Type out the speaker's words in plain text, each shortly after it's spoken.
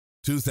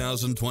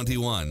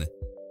2021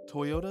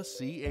 Toyota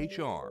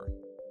C-HR.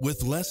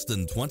 With less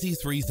than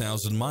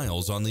 23,000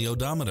 miles on the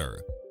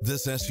odometer,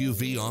 this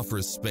SUV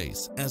offers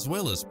space as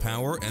well as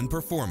power and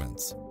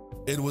performance.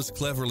 It was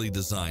cleverly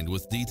designed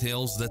with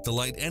details that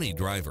delight any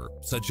driver,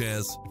 such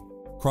as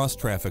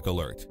cross-traffic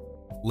alert,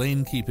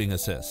 lane keeping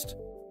assist,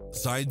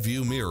 side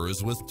view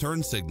mirrors with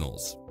turn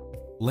signals,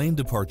 lane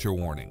departure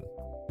warning,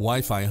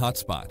 Wi-Fi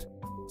hotspot,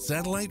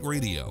 satellite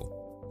radio,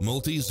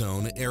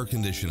 multi-zone air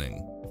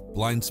conditioning,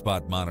 blind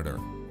spot monitor,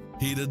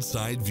 heated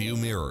side view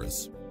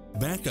mirrors,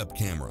 backup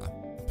camera,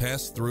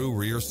 pass-through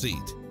rear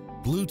seat,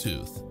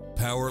 Bluetooth,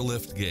 power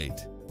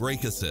liftgate,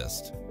 brake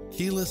assist,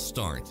 keyless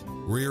start,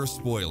 rear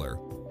spoiler,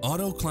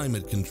 auto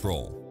climate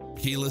control,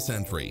 keyless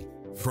entry,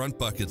 front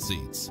bucket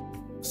seats,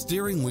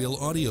 steering wheel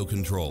audio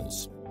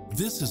controls.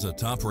 This is a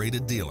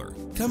top-rated dealer.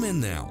 Come in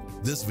now.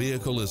 This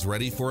vehicle is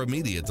ready for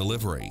immediate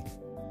delivery.